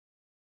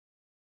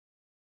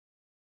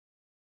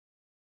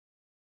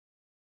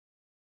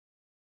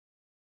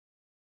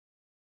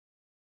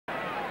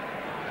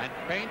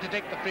Spain to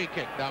take the free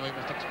kick. Now we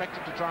must expect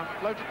him to try and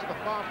float it to the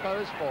far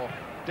post for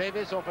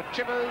Davies or for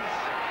Chivers.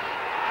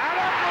 And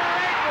a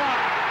great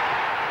one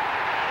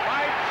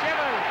by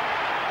Chivers.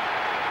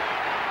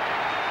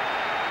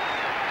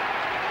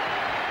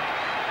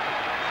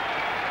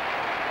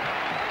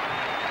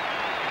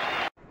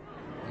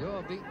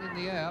 You're beaten in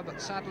the air, but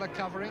Sadler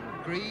covering.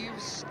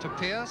 Greaves to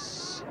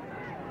Pearce.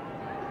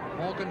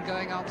 Morgan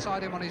going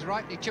outside him on his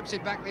right. He chips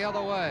it back the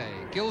other way.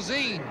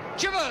 Gilzine.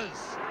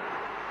 Chivers!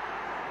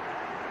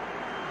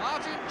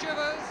 Martin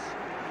Chivers.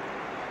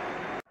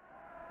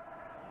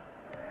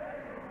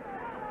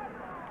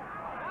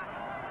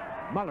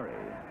 Mullery.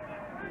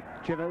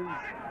 Chivers.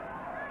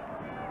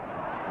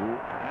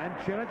 And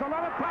Chivers, a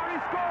lot of power, he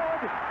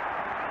scored!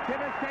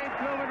 Chivers came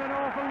through with an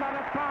awful lot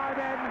of power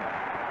then.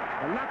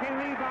 A lucky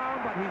rebound,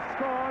 but he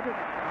scored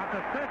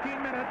after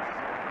 13 minutes.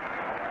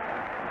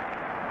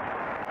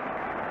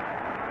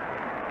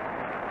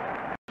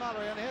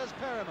 Mullery, and here's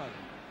Perriman.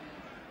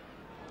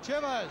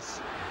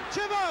 Chivers!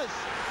 Chivers!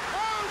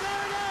 Oh,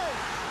 there it is!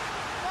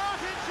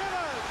 Martin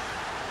Chivers!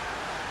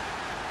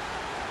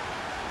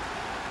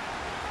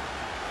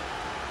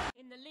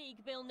 In the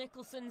league, Bill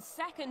Nicholson's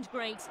second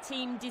great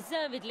team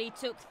deservedly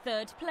took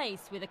third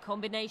place with a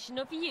combination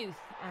of youth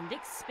and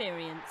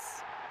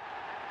experience.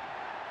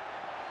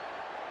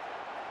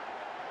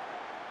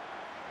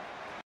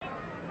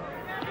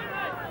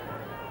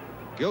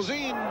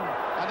 Gilzine,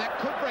 and that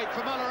could break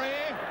for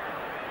Mullery.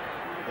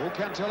 Oh,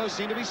 Cantello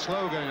seemed to be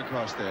slow going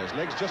across there. His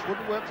legs just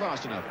wouldn't work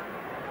fast enough.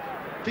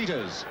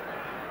 Peters.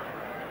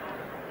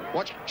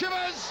 Watch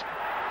Chivers!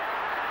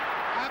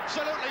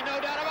 Absolutely no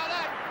doubt about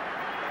that.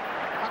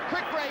 A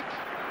quick break,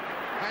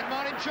 and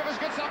Martin Chivers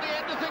gets on the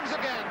end of things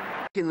again.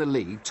 In the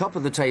league, top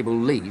of the table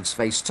Leeds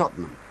face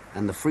Tottenham,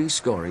 and the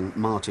free-scoring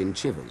Martin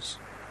Chivers.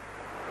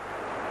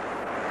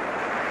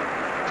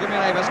 Jimmy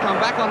Davis come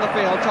back on the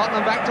field.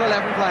 Tottenham back to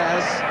 11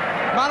 players.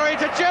 Mullery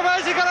to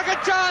Chivers. He got a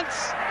good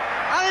chance,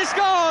 and he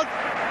scored.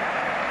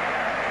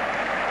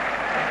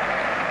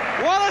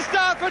 What a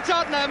start for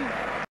Tottenham.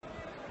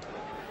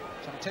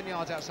 Some 10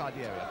 yards outside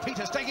the area.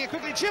 Peters taking it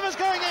quickly. Chivers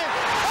going in.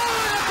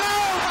 Oh, and a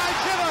goal by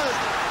Chivers.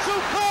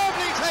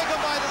 Superbly taken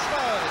by the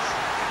Spurs.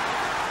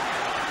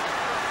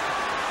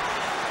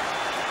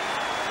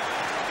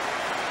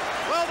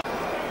 Well done.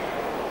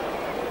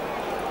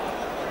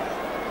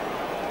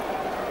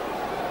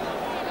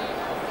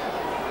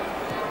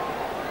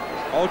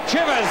 Oh,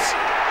 Chivers.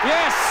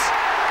 Yes.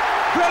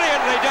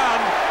 Brilliantly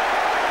done.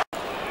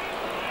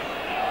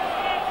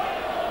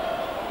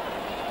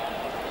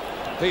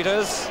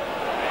 Peters.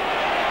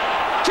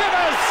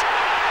 Chivers!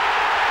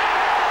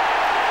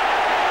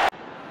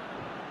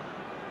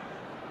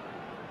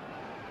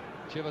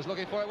 Chivers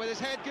looking for it with his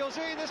head.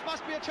 Gilzine, this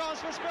must be a chance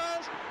for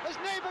Spurs. His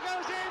neighbour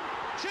goes in.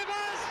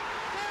 Chivers!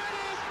 There it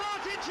is,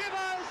 Martin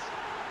Chivers!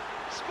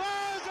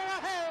 Spurs are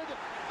ahead,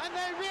 and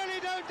they really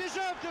don't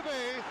deserve to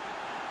be.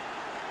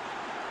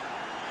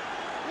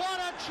 What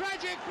a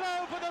tragic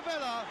blow for the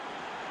Villa.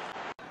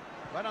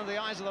 Right under the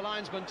eyes of the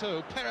linesman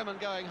too. Perriman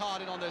going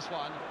hard in on this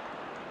one.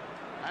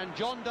 And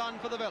John Dunn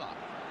for the Villa.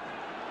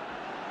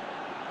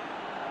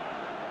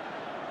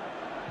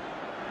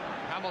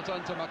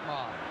 Hamilton to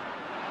McMahon.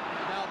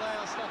 Now they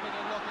are stopping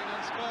and looking,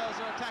 and Spurs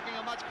are attacking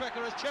much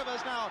quicker as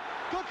Chivers now.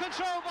 Good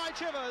control by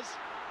Chivers.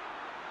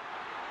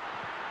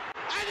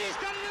 And he's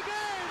done it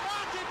again!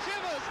 Martin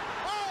Chivers!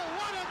 Oh,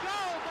 what a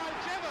goal by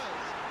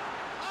Chivers!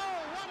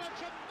 Oh, what a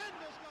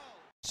tremendous goal!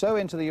 So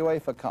into the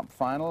UEFA Cup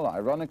final,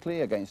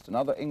 ironically against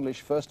another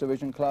English First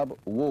Division club,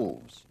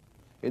 Wolves.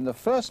 In the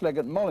first leg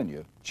at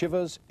Molineux,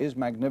 Chivers is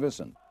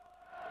magnificent.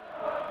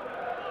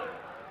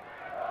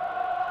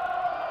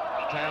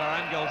 Taylor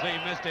and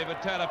Gilzine missed it,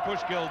 but Taylor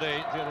pushed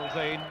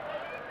Gilzine.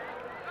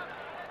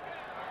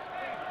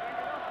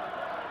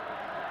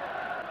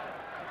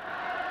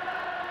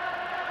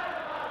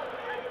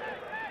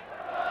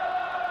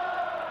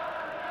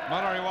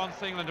 Mullery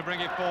wants England to bring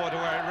it forward to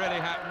where it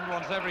really happened,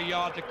 wants every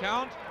yard to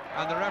count,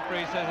 and the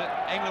referee says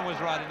that England was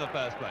right in the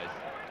first place.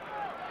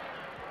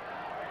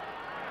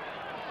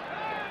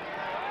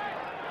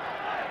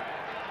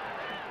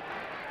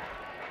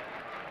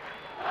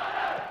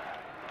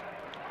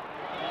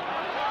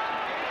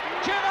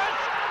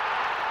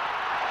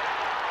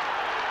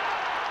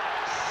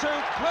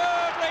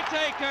 Superbly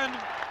taken.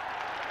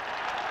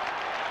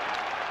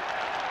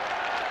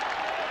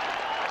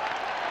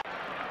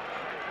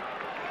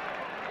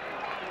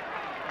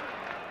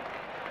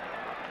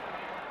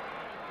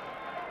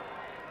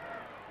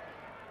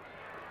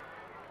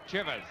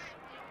 Chivers.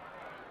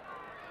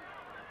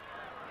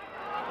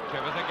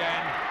 Chivers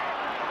again.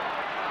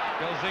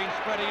 Gilzine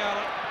spreading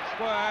out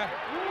square.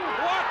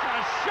 What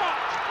a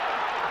shot!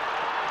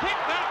 Pick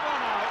that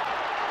one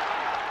out.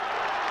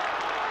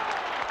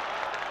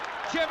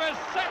 Chivers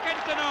second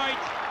tonight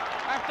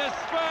after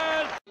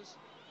Spurs.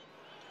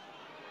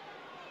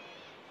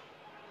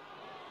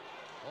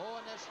 Oh,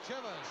 and there's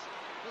Chivers.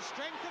 The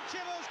strength of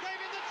Chivers gave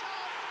him the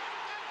chance,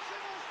 and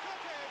Chivers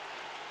took it.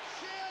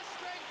 Sheer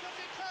strength and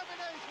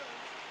determination.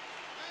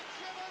 And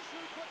Chivers,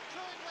 who put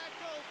two into that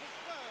goal for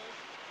Spurs,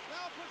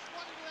 now puts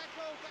one into that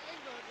goal for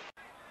England.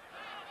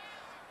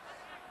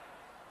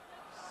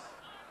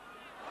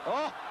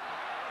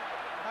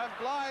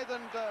 Blythe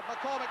and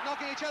McCormick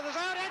knocking each other's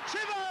out, and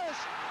Chivers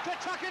to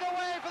tuck it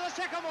away for the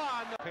second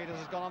one. Peters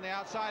has gone on the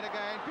outside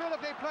again,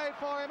 beautifully played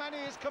for him, and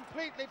he is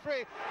completely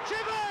free.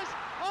 Chivers!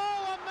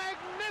 Oh, a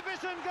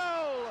magnificent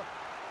goal!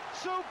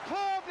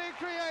 Superbly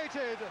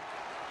created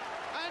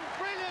and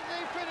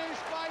brilliantly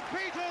finished by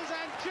Peters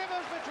and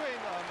Chivers between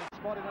them.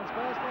 Spotted on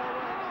Spurs ball,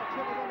 well, now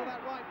Chivers onto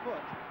that right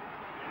foot.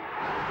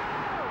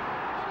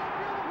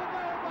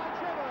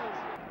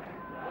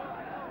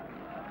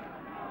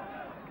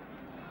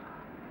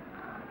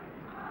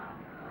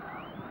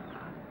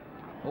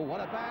 Oh,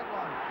 what a bad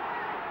one.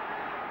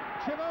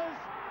 Chivers,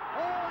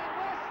 and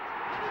West,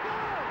 and a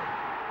goal!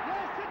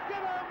 Yes, it's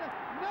given,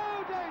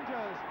 no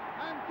dangers,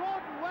 and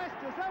Gordon West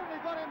has only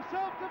got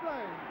himself to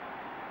blame.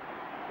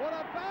 What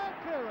a bad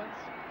clearance,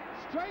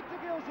 straight to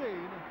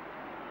Gilzine.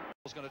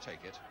 Going to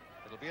take it.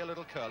 It'll be a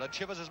little curler.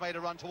 Chivers has made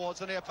a run towards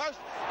the near post.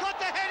 Got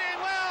the head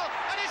in well,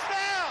 and it's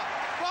there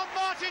from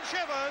Martin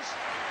Chivers.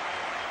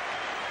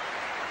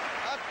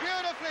 A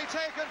beautifully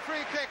taken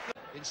free kick.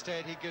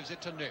 Instead, he gives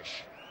it to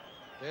Nish.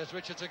 There's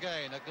Richards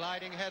again, a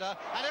gliding header,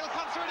 and it'll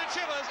come through to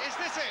Chivers. Is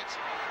this it?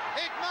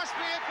 It must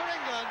be it for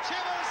England.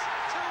 Chivers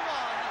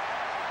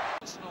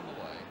 2-1. On the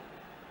way.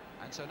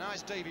 And so now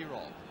it's Davy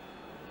Robb.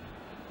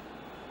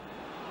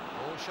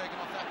 All shaken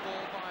off that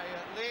ball by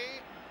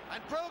Lee. And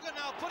Brogan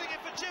now putting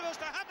it for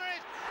Chivers to hammer it.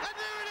 And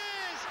there it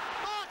is!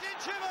 Martin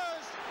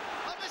Chivers!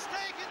 A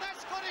mistake in that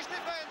Scottish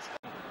defence.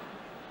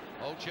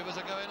 Oh, Chivers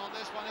are going on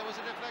this one. There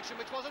was a deflection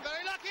which wasn't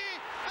very lucky.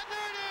 And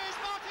there it is!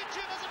 Martin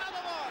Chivers,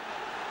 another one!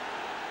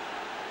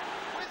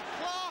 With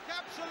Clark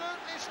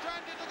absolutely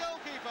stranded the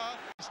goalkeeper.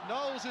 It's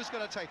Knowles who's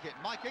going to take it.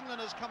 Mike England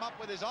has come up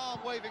with his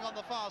arm waving on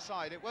the far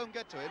side. It won't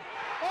get to him.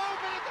 Oh,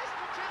 but it gets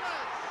to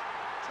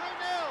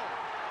Chivers!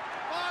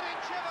 2-0. Martin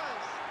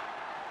Chivers.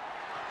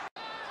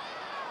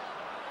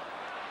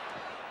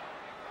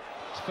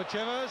 For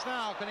Chivers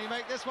now, can he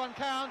make this one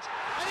count?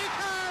 And he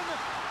can!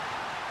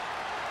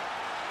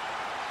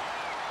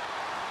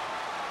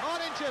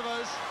 Martin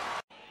Chivers.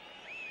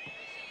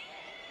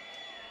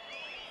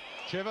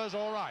 Chivers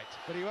all right,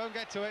 but he won't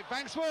get to it.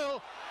 Banks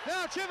will.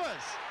 Now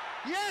Chivers.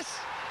 Yes!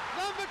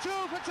 Number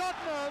 2 for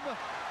Tottenham.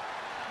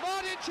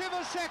 Martin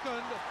Chivers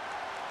second.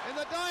 In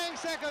the dying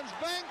seconds,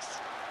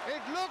 Banks,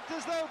 it looked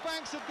as though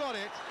Banks had got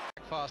it.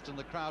 Fast and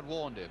the crowd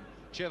warned him.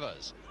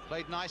 Chivers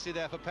played nicely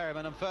there for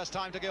Perryman, and first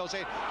time to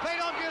Gilsey. Played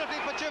on beautifully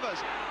for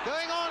Chivers.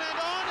 Going on, and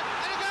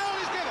a goal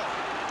is given.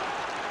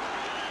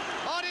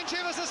 Martin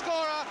Chivers the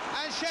scorer,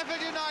 and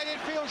Sheffield United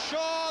feel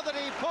sure that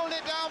he pulled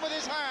it down with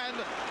his hand.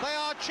 They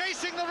are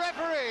chasing the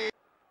referee.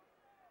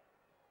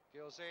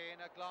 Gilsey,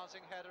 a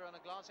glancing header, and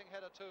a glancing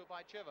header too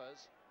by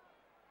Chivers.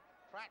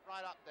 Pratt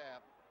right up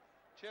there.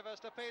 Chivers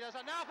to Peters,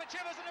 and now for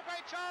Chivers, and a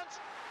great chance.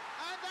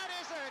 And that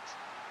is it.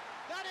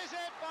 That is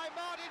it by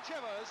Martin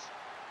Chivers.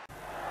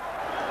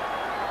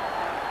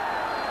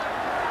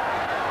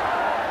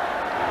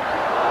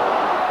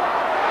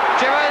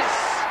 Chivers!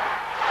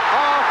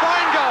 Oh,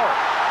 fine goal!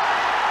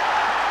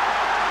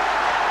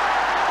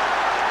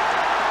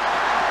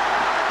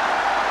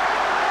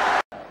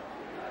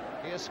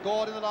 He has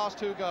scored in the last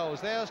 2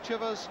 goals. There's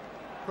Chivers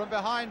from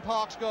behind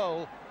Park's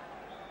goal.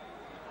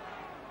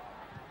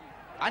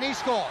 And he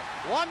scored.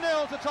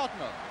 1-0 to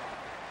Tottenham.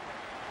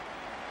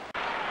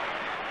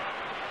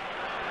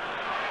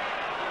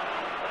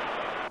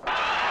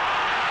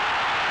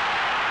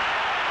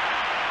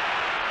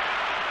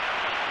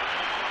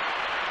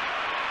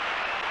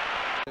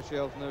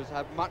 Shields, who's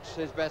had much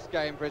his best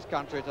game for his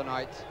country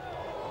tonight.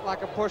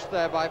 Like a push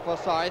there by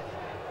Forsyth.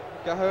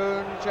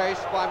 Cahoon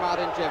chased by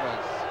Martin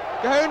Chivers.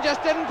 Cahoon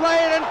just didn't play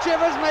it, and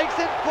Chivers makes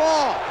it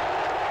 4.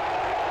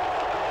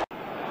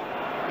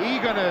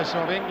 Eagerness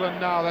of England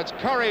now. That's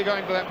Curry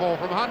going for that ball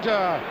from Hunter.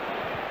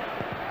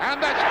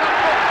 And that's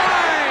number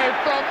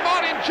 5 from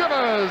Martin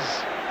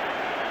Chivers.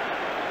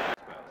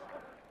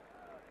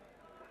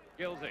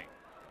 Gilsey.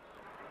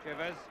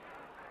 Chivers.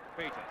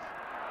 Peters.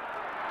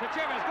 To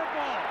Chivers, good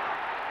ball.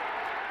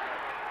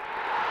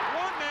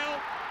 1-0.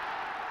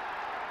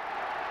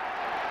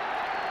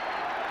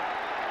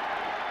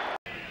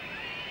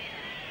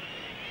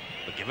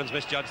 But Gibbons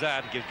misjudged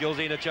that, gives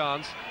Gilzine a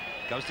chance.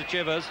 Comes to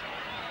Chivers.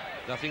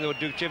 Nothing that would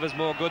do Chivers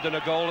more good than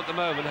a goal at the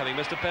moment, having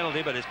missed a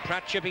penalty, but it's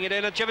Pratt chipping it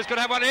in, and Chivers could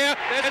have one here.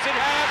 Yes, it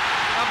has.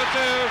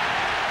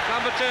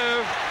 Number 2.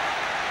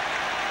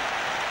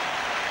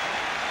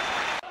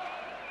 A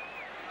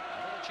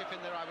little chip in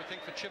there, I would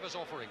think, for Chivers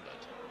or for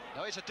England.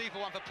 No, it's a deeper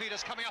one for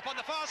Peters coming up on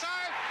the far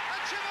side,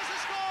 and Chivers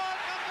has scored,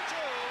 number 2.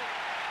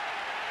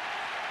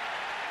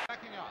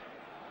 Backing up.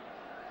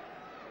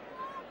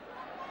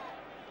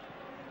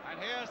 And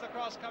here's the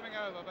cross coming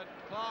over, but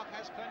Clark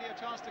has plenty of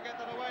chance to get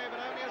that away, but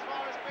only as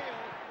far as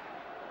field.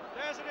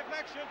 There's a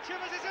deflection,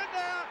 Chivers is in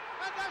there,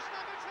 and that's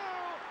number 2,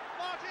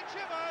 Martin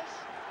Chivers.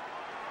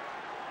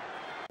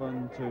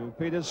 1-2.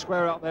 Peters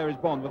square out there is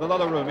Bond with a lot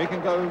of room. He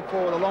can go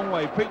forward a long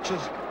way.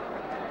 Preacher's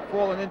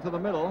fallen into the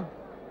middle.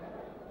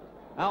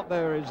 Out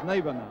there is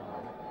Neighbour now,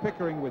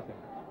 Pickering with him.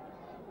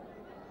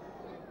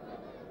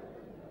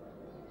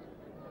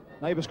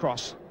 Neighbour's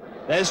cross.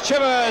 There's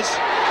Chivers!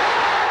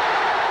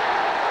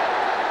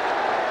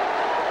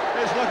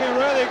 It's looking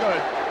really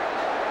good.